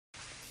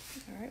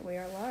All right, we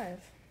are live.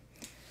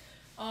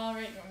 All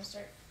right, you want me to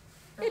start?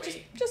 Or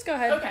just go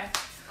ahead. Okay.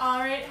 All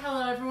right,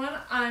 hello everyone.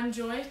 I'm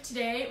Joy.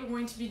 Today we're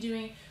going to be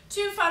doing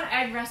 2 fun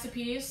egg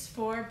recipes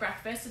for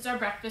breakfast. It's our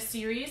breakfast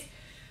series.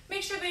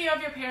 Make sure that you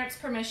have your parents'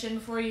 permission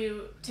before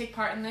you take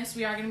part in this.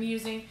 We are going to be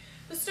using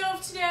the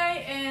stove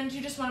today, and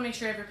you just want to make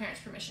sure you have your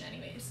parents' permission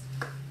anyways.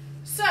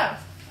 So,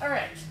 all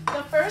right,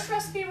 the first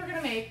recipe we're going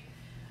to make,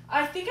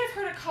 I think I've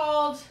heard it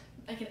called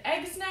like an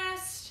egg's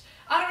nest.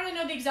 I don't really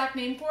know the exact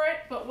name for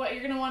it, but what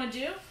you're going to want to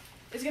do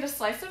is get a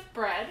slice of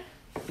bread.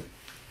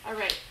 All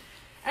right,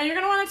 and you're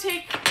going to want to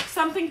take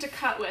something to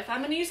cut with. I'm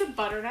going to use a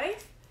butter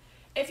knife.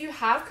 If you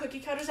have cookie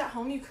cutters at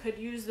home, you could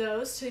use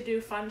those to do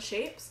fun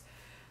shapes.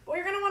 What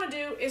you're going to want to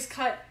do is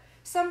cut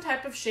some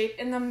type of shape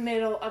in the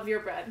middle of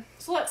your bread.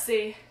 So let's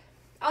see.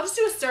 I'll just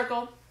do a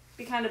circle,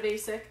 be kind of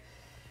basic.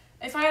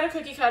 If I had a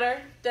cookie cutter,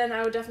 then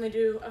I would definitely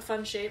do a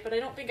fun shape, but I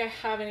don't think I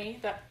have any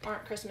that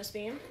aren't Christmas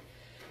themed.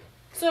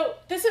 So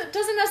this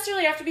doesn't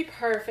necessarily have to be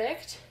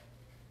perfect.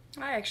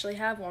 I actually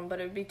have one,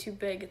 but it would be too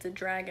big. It's a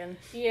dragon.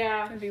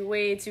 Yeah. It would be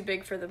way too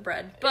big for the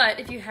bread. But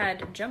if you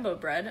had jumbo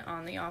bread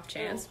on the off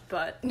chance,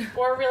 but...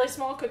 Or really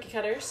small cookie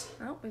cutters.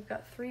 Oh, we've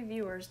got 3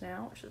 viewers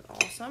now, which is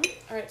awesome.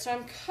 All right, so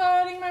I'm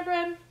cutting my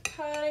bread,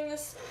 cutting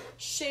this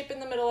shape in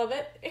the middle of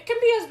it. It can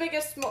be as big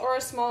as or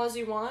as small as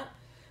you want.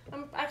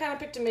 I kind of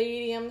picked a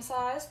medium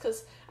size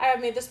because I have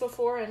made this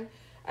before, and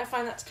I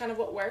find that's kind of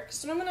what works.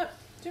 So I'm going to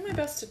do my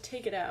best to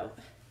take it out.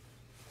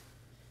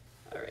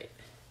 All right.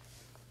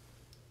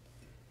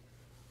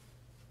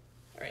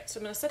 All right,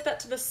 so I'm going to set that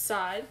to the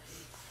side.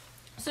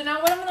 So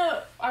now what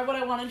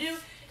I want to do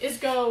is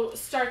go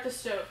start the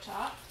stove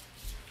top.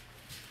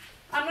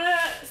 I'm going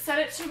to set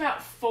it to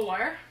about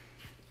 4,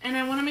 and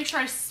I want to make sure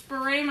I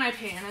spray my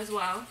pan as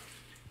well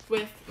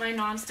with my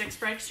non-stick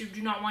spray because you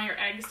do not want your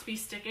eggs to be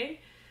sticking.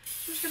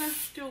 I'm just going to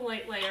do a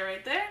light layer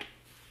right there.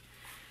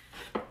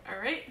 All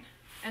right,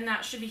 and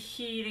that should be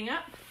heating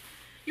up.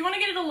 You want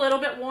to get it a little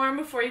bit warm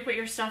before you put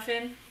your stuff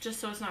in, just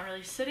so it's not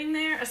really sitting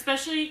there,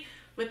 especially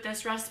with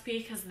this recipe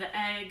because the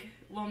egg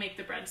will make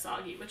the bread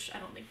soggy, which I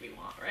don't think we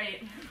want,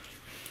 right?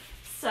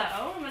 So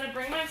I'm going to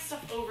bring my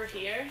stuff over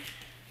here.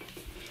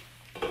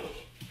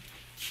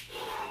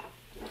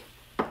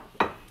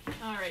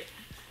 All right,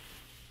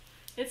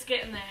 it's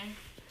getting there.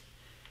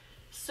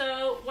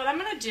 So what I'm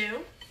going to do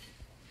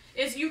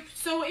is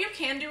what you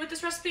can do with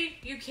this recipe,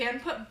 you can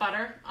put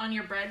butter on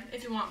your bread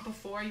if you want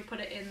before you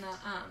put it in the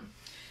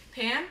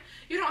pan.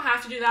 You don't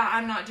have to do that.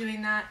 I'm not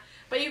doing that,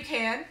 but you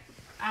can.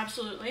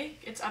 Absolutely.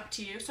 It's up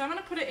to you. So I'm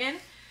going to put it in,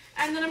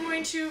 and then I'm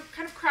going to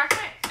kind of crack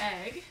my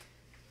egg.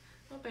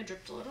 Oh, I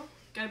dripped a little.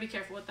 Got to be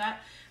careful with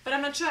that. But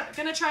I'm going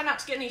to try not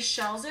to get any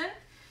shells in,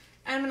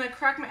 and I'm going to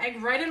crack my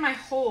egg right in my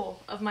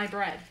hole of my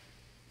bread.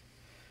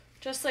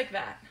 Just like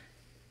that.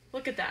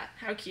 Look at that.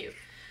 How cute.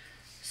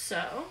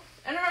 So,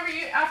 and remember,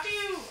 after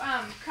you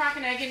crack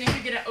an egg and if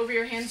you get it over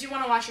your hands, you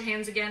want to wash your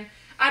hands again.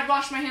 I'd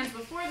washed my hands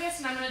before this,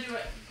 and I'm going to do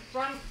it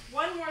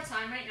one more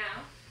time right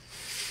now.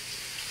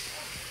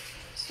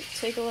 So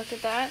take a look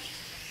at that.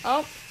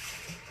 Oh,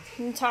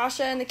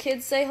 Natasha and the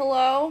kids say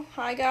hello.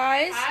 Hi,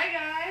 guys. Hi,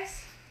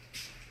 guys.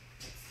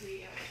 Let's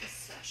see. I'll make a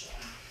spatula.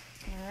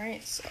 All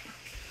right, so.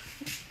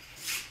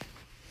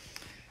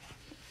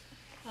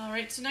 All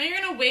right, so now you're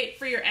going to wait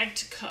for your egg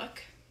to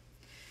cook.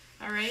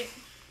 All right,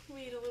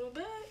 wait a little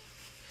bit.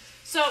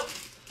 So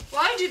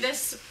while I do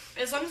this,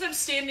 as long as I'm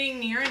standing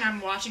near and I'm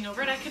watching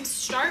over it, I can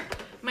start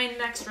my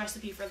next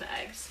recipe for the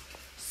eggs.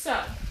 So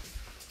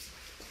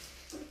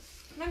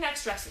my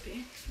next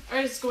recipe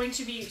is going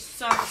to be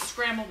some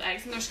scrambled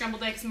eggs, and they're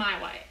scrambled eggs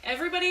my way.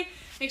 Everybody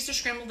makes their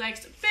scrambled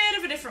eggs a bit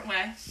of a different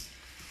way,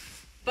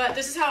 but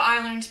this is how I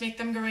learned to make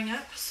them growing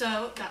up,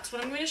 so that's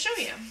what I'm going to show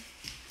you.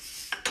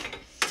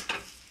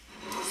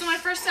 So my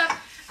first step,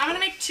 I'm going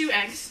to make 2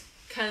 eggs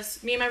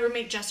because me and my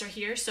roommate Jess are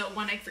here, so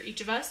 1 egg for each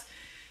of us.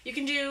 You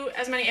can do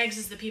as many eggs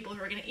as the people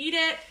who are going to eat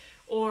it,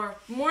 or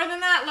more than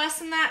that, less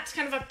than that. It's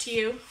kind of up to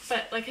you.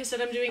 But like I said,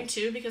 I'm doing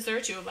 2 because there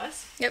are 2 of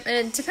us. Yep,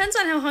 and it depends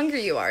on how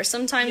hungry you are.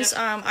 Sometimes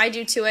Yep. I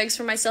do 2 eggs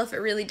for myself. It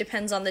really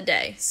depends on the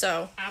day.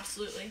 So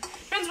Absolutely.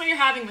 Depends what you're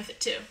having with it,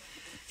 too.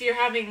 If you're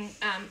having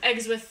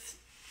eggs with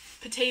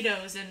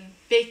potatoes and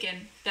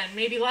bacon, then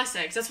maybe less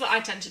eggs. That's what I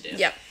tend to do.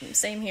 Yep,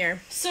 same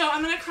here. So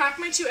I'm going to crack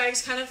my 2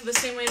 eggs kind of the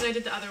same way as I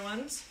did the other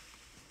ones.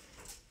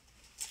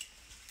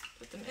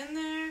 Put them in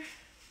there.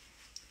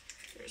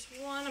 There's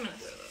 1. I'm going to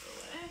throw that away.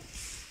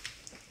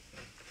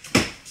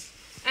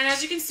 And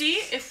as you can see,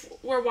 if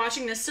we're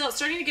watching this still, it's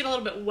starting to get a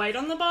little bit white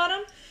on the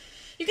bottom.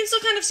 You can still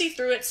kind of see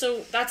through it,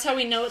 so that's how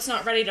we know it's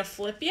not ready to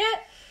flip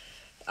yet.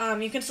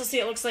 You can still see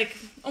it looks like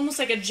almost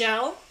like a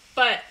gel,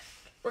 but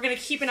we're going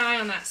to keep an eye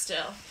on that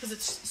still because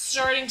it's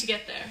starting to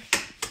get there.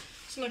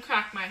 So I'm going to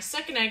crack my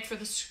second egg for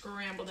the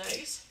scrambled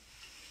eggs.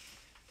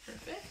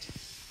 Perfect.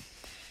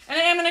 And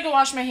I am going to go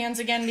wash my hands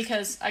again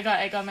because I got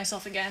egg on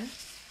myself again.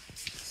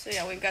 So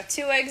yeah, we've got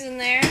 2 eggs in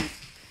there,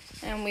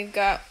 and we've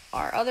got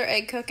our other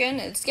egg cooking.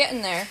 It's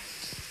getting there.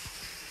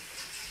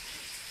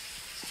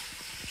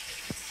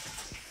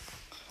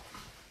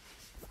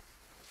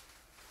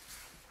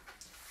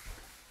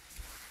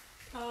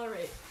 All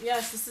right.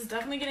 Yes, this is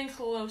definitely getting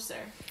closer.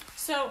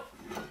 So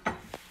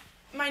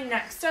my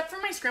next step for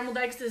my scrambled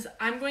eggs is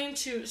I'm going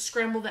to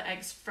scramble the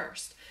eggs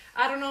first.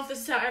 I don't know if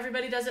this is how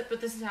everybody does it,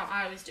 but this is how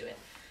I always do it.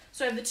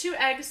 So I have the 2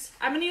 eggs.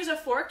 I'm going to use a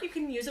fork. You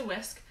can use a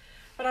whisk,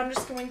 but I'm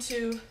just going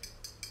to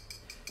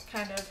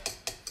kind of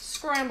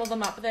scramble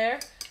them up there.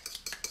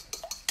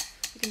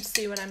 You can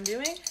see what I'm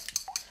doing,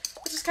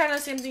 which is kind of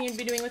the same thing you'd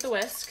be doing with a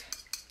whisk.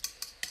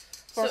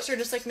 Forks are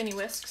just like mini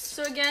whisks.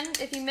 So again,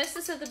 if you missed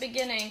this at the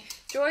beginning,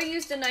 Joy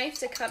used a knife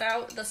to cut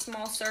out the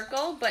small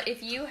circle, but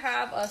if you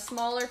have a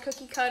smaller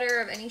cookie cutter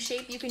of any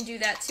shape, you can do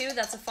that too.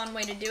 That's a fun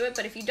way to do it,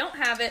 but if you don't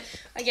have it,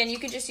 again, you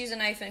could just use a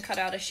knife and cut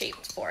out a shape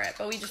for it,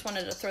 but we just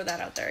wanted to throw that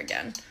out there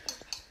again.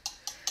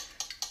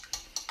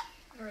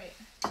 All right,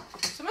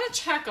 so I'm going to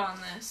check on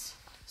this.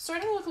 It's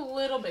starting to look a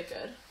little bit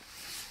good.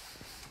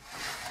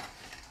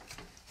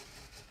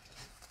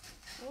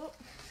 Oh,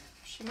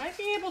 she might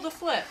be able to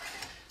flip.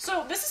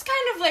 So this is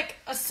kind of like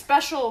a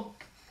special,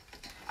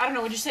 I don't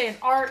know, would you say an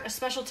art, a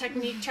special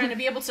technique, trying to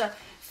be able to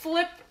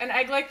flip an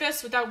egg like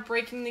this without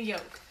breaking the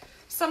yolk.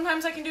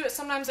 Sometimes I can do it,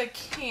 sometimes I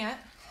can't.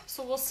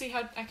 So we'll see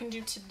how I can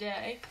do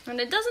today. And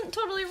it doesn't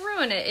totally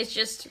ruin it. It's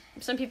just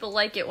some people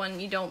like it when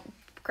you don't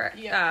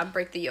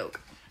break the yolk.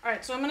 All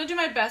right, so I'm going to do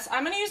my best.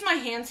 I'm going to use my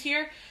hands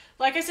here.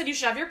 Like I said, you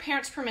should have your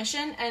parents'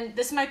 permission, and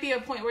this might be a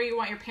point where you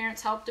want your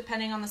parents' help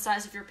depending on the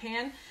size of your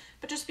pan.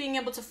 But just being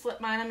able to flip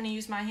mine, I'm going to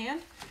use my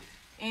hand.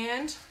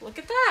 And look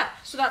at that.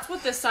 So that's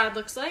what this side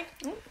looks like.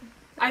 Ooh,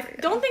 I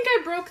don't think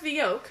I broke the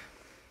yolk.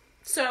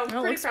 So it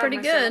looks pretty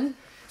good.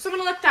 So I'm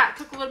going to let that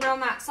cook a little bit on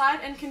that side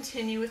and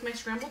continue with my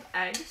scrambled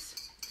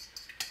eggs.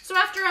 So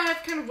after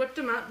I've kind of whipped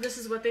them up, this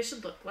is what they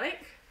should look like.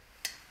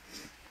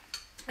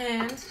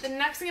 And the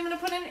next thing I'm going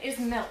to put in is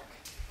milk.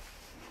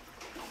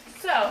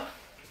 So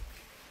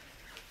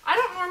I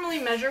don't normally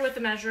measure with the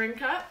measuring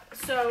cup.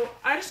 So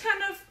I just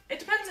kind of, it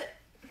depends.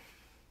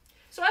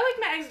 So I like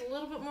my eggs a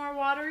little bit more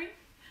watery.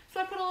 So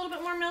I put a little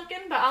bit more milk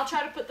in, but I'll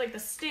try to put like the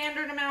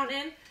standard amount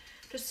in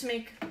just to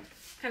make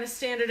kind of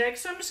standard eggs.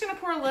 So I'm just going to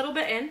pour a little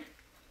bit in.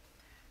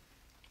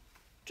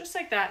 Just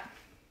like that.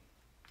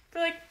 For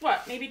like,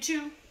 what, maybe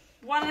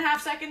 1.5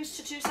 seconds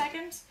to 2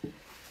 seconds?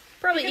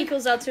 Probably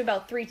equals out to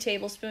about 3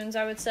 tablespoons,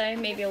 I would say.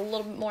 Maybe a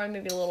little bit more,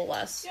 maybe a little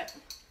less. Yep.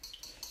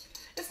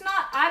 It's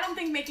not, I don't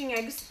think making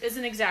eggs is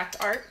an exact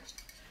art.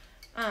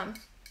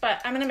 But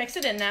I'm going to mix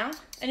it in now.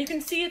 And you can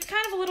see it's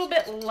kind of a little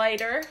bit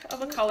lighter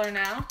of a color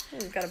now. Ooh,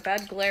 we've got a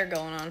bad glare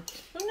going on.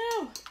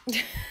 Oh, no.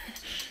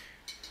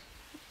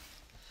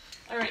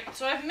 All right,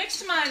 so I've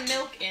mixed my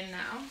milk in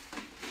now.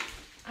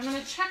 I'm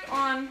going to check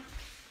on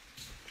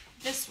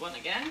this one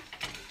again.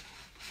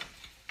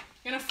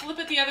 I'm going to flip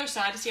it the other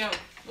side to see how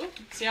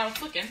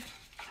it's looking.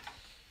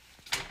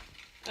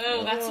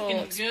 Oh, that's looking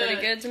good. Looks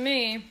pretty good to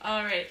me.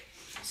 All right.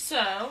 So,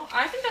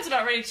 I think that's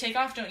about ready to take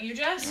off, don't you,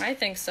 Jess? I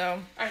think so.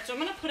 Alright, so I'm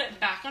going to put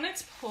it back on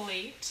its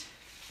plate.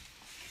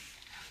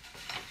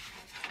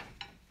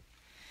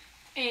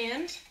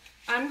 And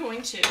I'm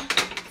going to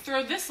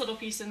throw this little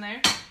piece in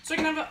there so I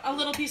can have a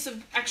little piece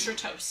of extra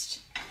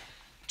toast.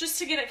 Just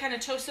to get it kind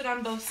of toasted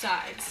on both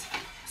sides.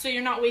 So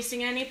you're not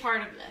wasting any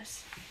part of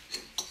this.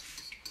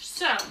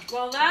 So,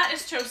 while that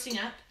is toasting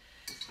up,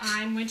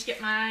 I'm going to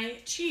get my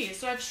cheese.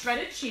 So I have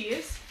shredded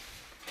cheese.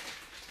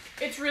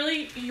 It's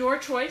really your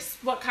choice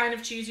what kind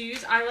of cheese you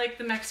use. I like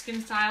the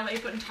Mexican style that you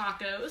put in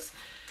tacos.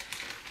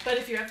 But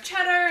if you have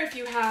cheddar, if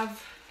you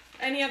have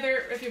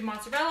if you have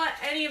mozzarella,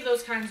 any of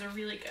those kinds are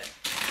really good.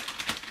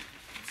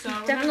 So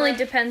definitely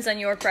depends on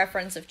your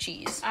preference of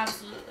cheese.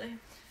 Absolutely.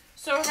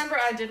 So remember,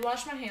 I did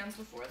wash my hands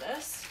before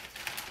this.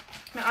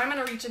 Now I'm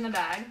going to reach in the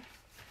bag.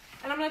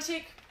 And I'm going to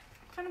take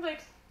kind of like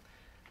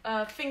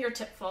a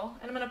fingertip full.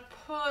 And I'm going to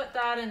put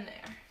that in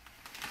there.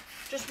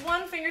 Just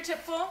one fingertip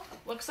full.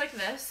 Looks like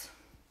this.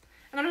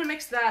 And I'm going to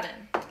mix that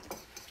in.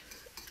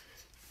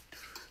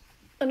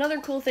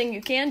 Another cool thing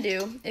you can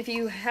do, if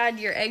you had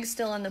your eggs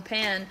still in the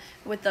pan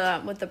with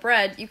the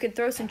bread, you could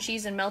throw some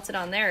cheese and melt it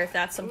on there if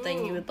that's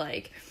something you would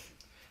like.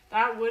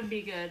 That would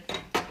be good.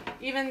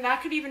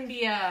 That could even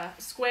be a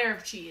square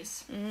of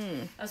cheese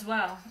as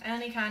well.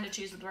 Any kind of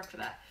cheese would work for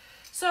that.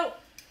 So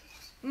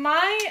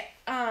my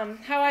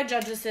how I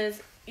judge this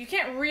is you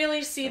can't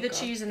really see the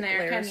cheese in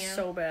there, can you?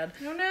 So bad.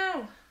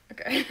 No.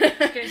 Okay.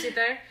 Can you see it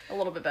there? A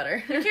little bit better.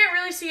 You can't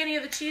really see any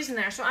of the cheese in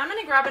there, so I'm going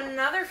to grab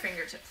another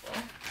fingertip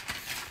full.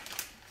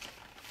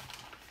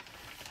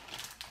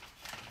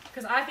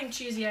 Because I think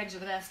cheesy eggs are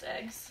the best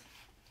eggs.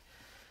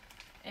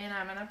 And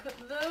I'm going to put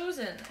those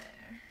in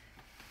there.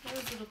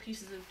 Those little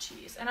pieces of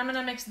cheese. And I'm going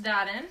to mix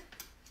that in.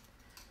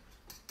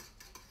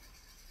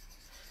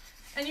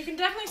 And you can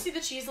definitely see the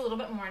cheese a little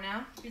bit more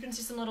now. You can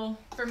see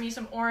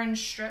some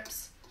orange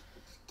strips.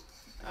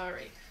 All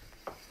right.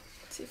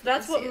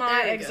 That's what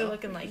my eggs are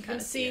looking like. You can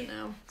see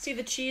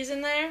the cheese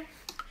in there?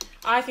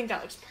 I think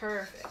that looks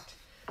perfect.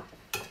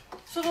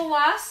 So the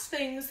last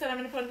things that I'm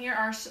going to put in here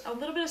are a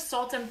little bit of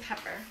salt and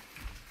pepper.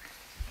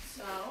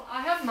 So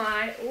I have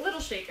my little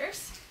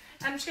shakers.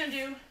 I'm going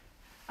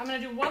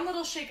to do 1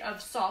 little shake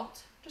of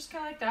salt. Just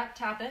kind of like that.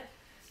 Tap it.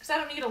 because I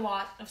don't need a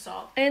lot of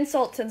salt. And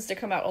salt tends to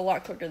come out a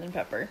lot quicker than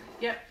pepper.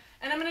 Yep.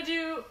 And I'm going to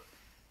do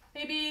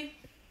maybe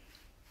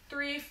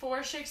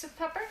 3-4 shakes of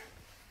pepper.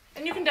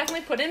 And you can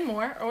definitely put in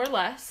more or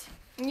less.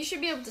 And you should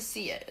be able to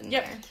see it in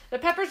Yep. there. The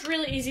pepper's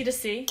really easy to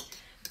see.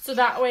 So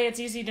that way it's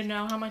easy to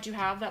know how much you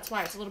have. That's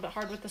why it's a little bit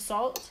hard with the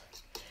salt.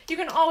 You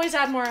can always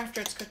add more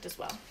after it's cooked as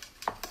well.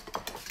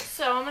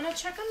 So I'm going to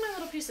check on my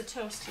little piece of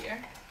toast here.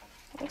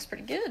 It looks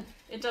pretty good.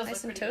 It does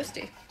nice look and pretty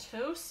toasty.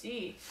 Good.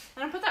 Toasty.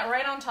 And I'm going to put that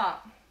right on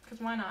top, because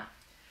why not?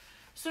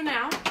 So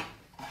now,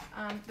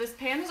 this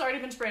pan has already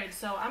been sprayed,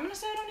 so I'm going to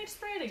say I don't need to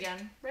spray it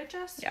again. Right,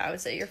 Jess? Yeah, I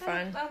would say you're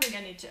fine. I don't think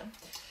I need to.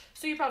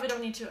 So you probably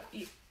don't need to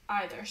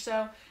either.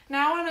 So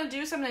now what I'm going to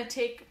do is I'm going to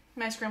take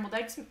my scrambled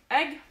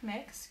egg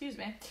mix,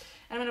 and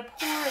I'm going to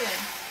pour it in.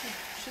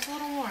 She's a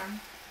little warm.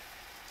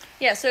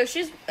 Yeah, so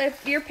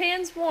if your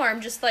pan's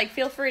warm, just like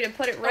feel free to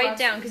put it right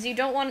down because you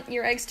don't want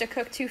your eggs to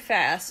cook too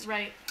fast.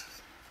 Right.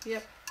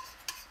 Yep.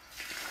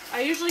 I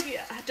usually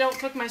don't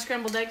cook my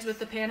scrambled eggs with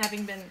the pan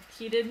having been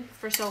heated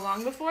for so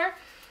long before.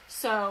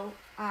 So,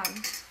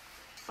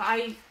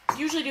 I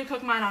usually do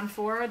cook mine on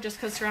 4 just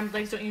because scrambled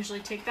eggs don't usually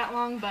take that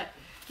long. But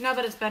now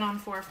that it's been on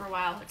 4 for a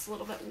while, it's a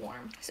little bit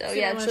warm. So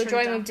yeah, so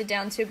Joy moved it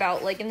down to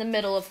about like in the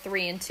middle of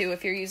 3 and 2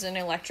 if you're using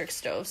an electric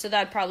stove. So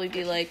that'd probably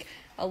be like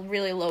a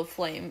really low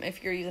flame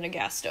if you're using a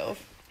gas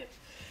stove. Yep.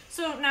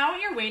 So now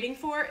what you're waiting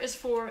for is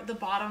for the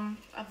bottom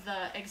of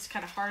the eggs to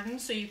kind of harden,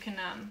 so you can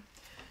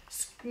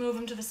move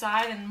them to the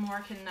side and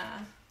more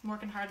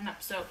can harden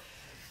up. So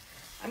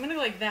I'm gonna go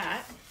like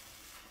that,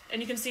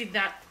 and you can see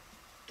that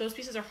those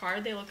pieces are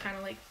hard. They look kind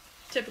of like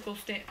typical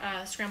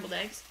scrambled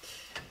eggs.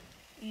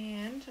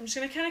 And I'm just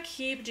gonna kind of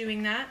keep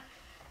doing that.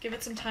 Give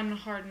it some time to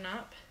harden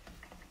up.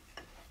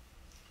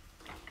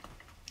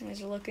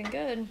 These are looking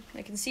good.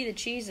 I can see the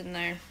cheese in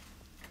there.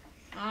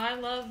 I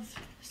love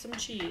some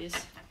cheese.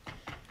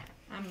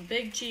 I'm a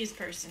big cheese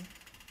person.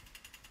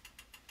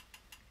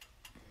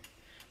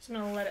 So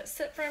I'm gonna let it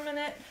sit for a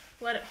minute,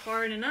 let it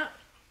harden up.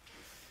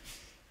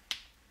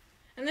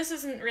 And this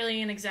isn't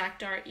really an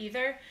exact art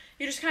either.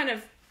 You just kind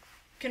of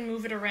can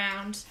move it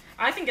around.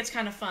 I think it's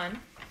kind of fun,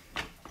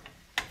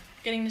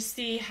 getting to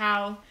see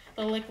how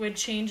the liquid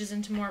changes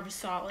into more of a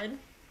solid.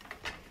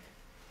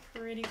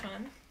 Pretty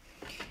fun.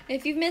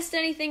 If you've missed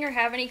anything or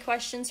have any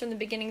questions from the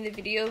beginning of the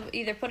video,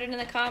 either put it in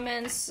the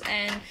comments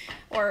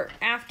or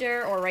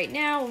after or right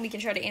now, and we can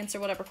try to answer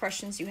whatever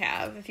questions you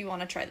have if you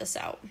want to try this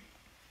out.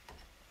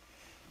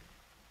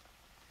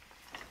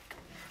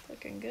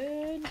 Looking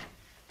good.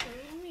 Oh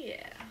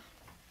yeah.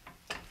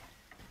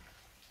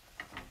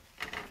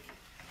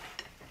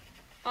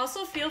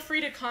 Also, feel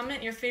free to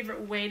comment your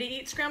favorite way to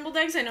eat scrambled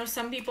eggs. I know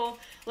some people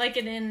like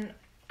it in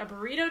a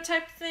burrito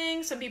type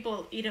thing. Some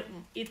people eat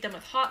them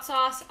with hot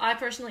sauce. I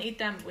personally eat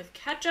them with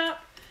ketchup.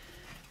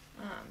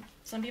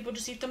 Some people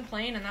just eat them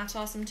plain, and that's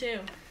awesome too.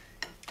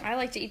 I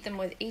like to eat them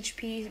with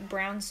HP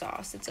brown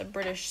sauce. It's a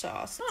British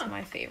sauce. It's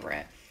my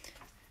favorite.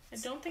 I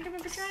don't think I've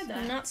ever tried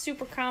that. Not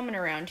super common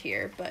around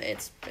here, but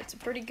it's a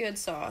pretty good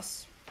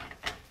sauce.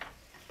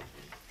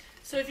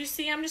 So if you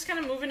see, I'm just kind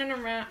of moving them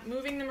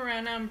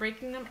around now and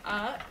breaking them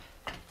up.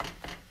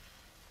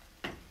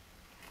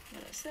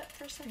 Let it sit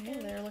for a second. Yeah,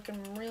 they're looking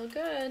real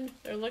good.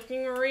 They're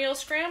looking real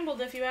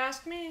scrambled, if you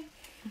ask me.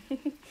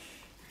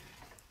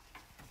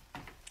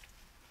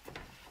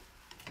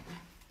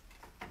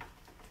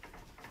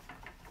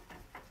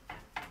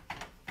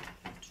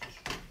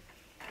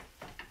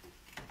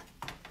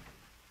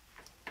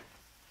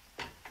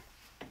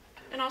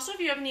 And also,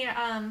 if you have any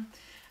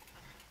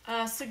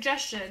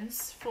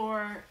suggestions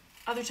for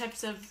other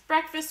types of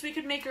breakfasts we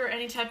could make, or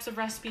any types of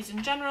recipes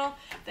in general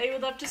that you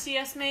would love to see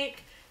us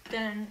make,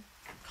 then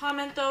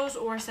comment those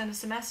or send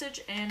us a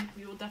message, and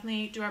we will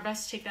definitely do our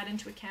best to take that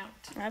into account.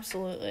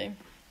 Absolutely.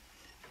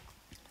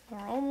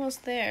 We're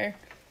almost there.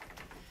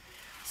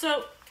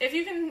 So, if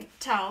you can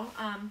tell,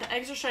 the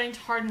eggs are starting to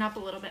harden up a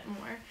little bit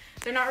more.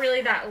 They're not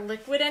really that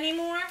liquid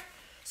anymore,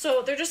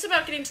 so they're just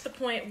about getting to the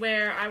point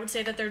where I would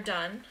say that they're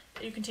done.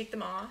 You can take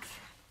them off.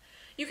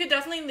 You could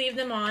definitely leave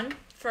them on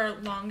for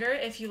longer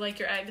if you like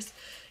your eggs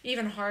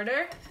even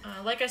harder.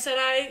 Like I said,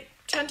 I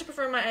tend to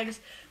prefer my eggs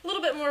a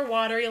little bit more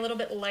watery, a little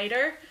bit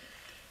lighter.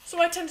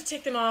 So I tend to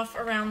take them off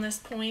around this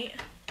point.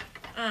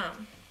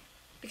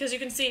 Because you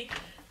can see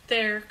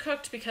they're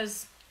cooked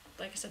because,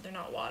 like I said, they're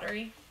not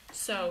watery.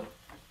 So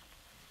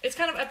it's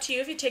kind of up to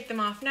you if you take them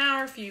off now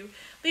or if you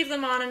leave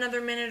them on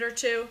another minute or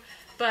two.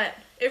 But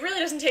it really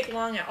doesn't take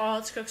long at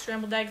all to cook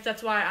scrambled eggs.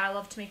 That's why I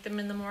love to make them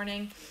in the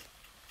morning.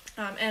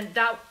 And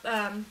that,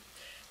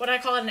 what I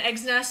call it an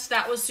eggs nest,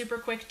 that was super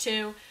quick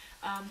too.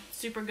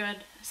 Super good.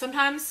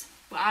 Sometimes,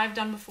 what I've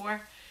done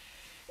before,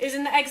 is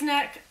in the eggs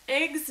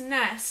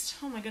nest,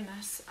 oh my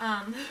goodness,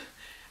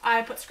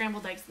 I put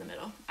scrambled eggs in the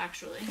middle,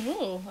 actually.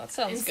 Ooh, that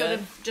sounds instead good.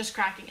 of just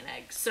cracking an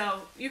egg.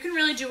 So you can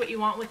really do what you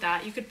want with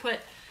that. You could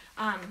put,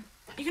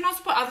 you can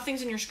also put other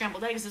things in your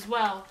scrambled eggs as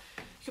well.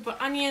 You could put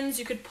onions,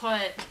 you could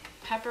put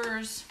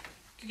peppers,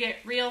 you could get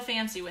real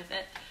fancy with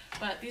it.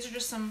 But these are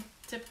just some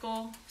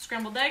typical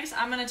scrambled eggs.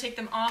 I'm going to take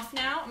them off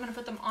now. I'm going to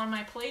put them on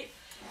my plate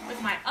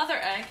with my other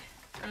egg,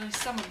 or at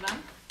least some of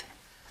them.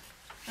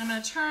 I'm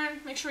going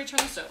to make sure we turn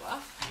the stove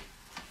off.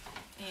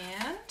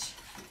 And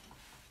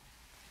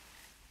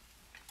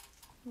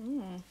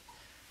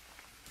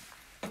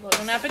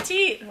bon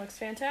appetit. Looks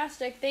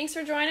fantastic. Thanks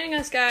for joining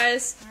us,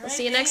 guys. We'll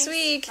see you next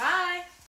week. Bye.